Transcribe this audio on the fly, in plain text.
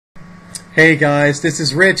Hey guys, this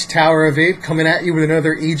is Rich, Tower of Vape, coming at you with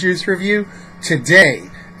another e-juice review. Today,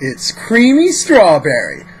 it's Creamy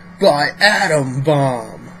Strawberry by Atom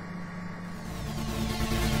Bomb.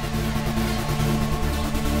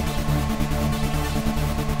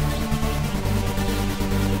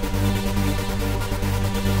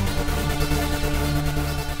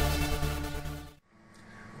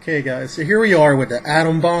 Okay guys, so here we are with the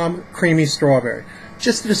Atom Bomb Creamy Strawberry.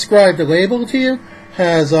 Just to describe the label to you,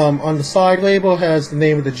 has on the side label has the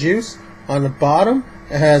name of the juice. On the bottom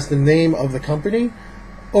it has the name of the company.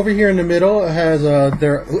 Over here in the middle it has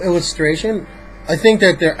their illustration. I think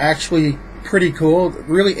that they're actually pretty cool,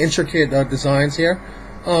 really intricate designs here.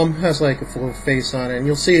 Has like a little face on it, and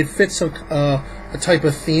you'll see it fits a type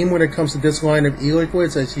of theme when it comes to this line of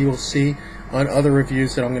e-liquids, as you will see on other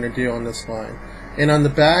reviews that I'm going to do on this line. And on the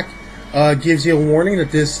back gives you a warning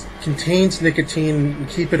that this contains nicotine and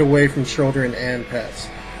keep it away from children and pets.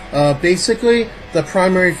 Basically, the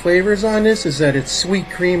primary flavors on this is that it's sweet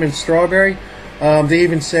cream and strawberry. They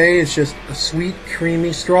even say it's just a sweet,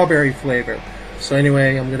 creamy strawberry flavor. So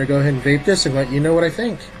anyway, I'm going to go ahead and vape this and let you know what I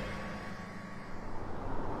think.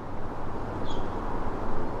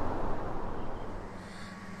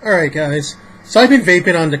 Alright guys, so I've been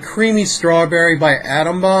vaping on the Creamy Strawberry by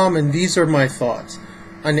Atom Bomb, and these are my thoughts.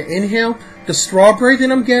 On the inhale, the strawberry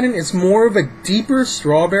that I'm getting is more of a deeper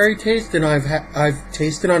strawberry taste than I've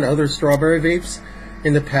tasted on other strawberry vapes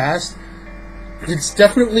in the past. It's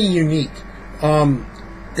definitely unique.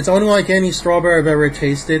 It's unlike any strawberry I've ever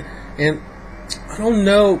tasted, and I don't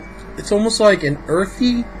know, it's almost like an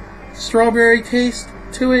earthy strawberry taste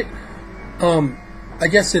to it. I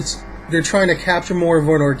guess they're trying to capture more of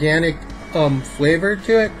an organic flavor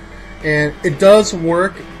to it, and it does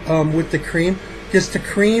work with the cream, because the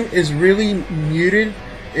cream is really muted.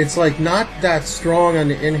 It's like not that strong on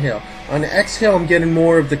the inhale. On the exhale, I'm getting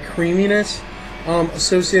more of the creaminess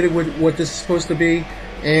associated with what this is supposed to be,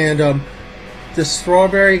 and the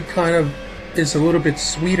strawberry kind of is a little bit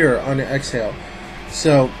sweeter on the exhale.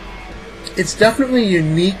 So it's definitely a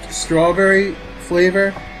unique strawberry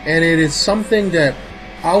flavor, and it is something that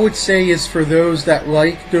I would say is for those that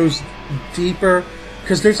like those deeper,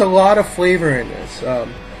 because there's a lot of flavor in this.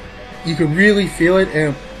 You can really feel it,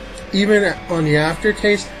 and even on the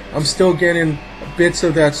aftertaste, I'm still getting bits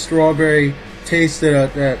of that strawberry taste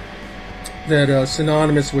that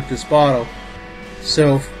synonymous with this bottle.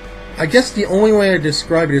 So I guess the only way to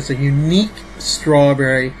describe it is a unique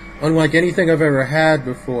strawberry, unlike anything I've ever had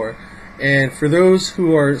before. And for those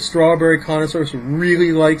who are strawberry connoisseurs who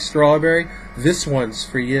really like strawberry, this one's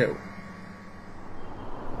for you.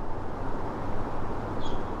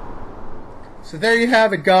 So there you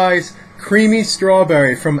have it guys, Creamy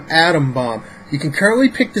Strawberry from Atom Bomb. You can currently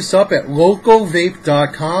pick this up at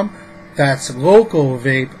localvape.com. That's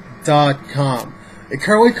localvape.com. It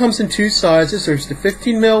currently comes in two sizes. There's the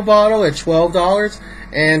 15ml bottle at $12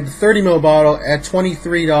 and the 30ml bottle at $23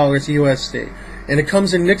 USD. And it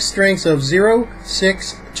comes in mixed strengths of 0,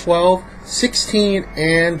 6, 12, 16,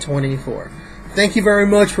 and 24. Thank you very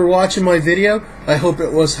much for watching my video. I hope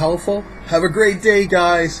it was helpful. Have a great day,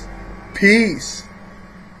 guys. Peace.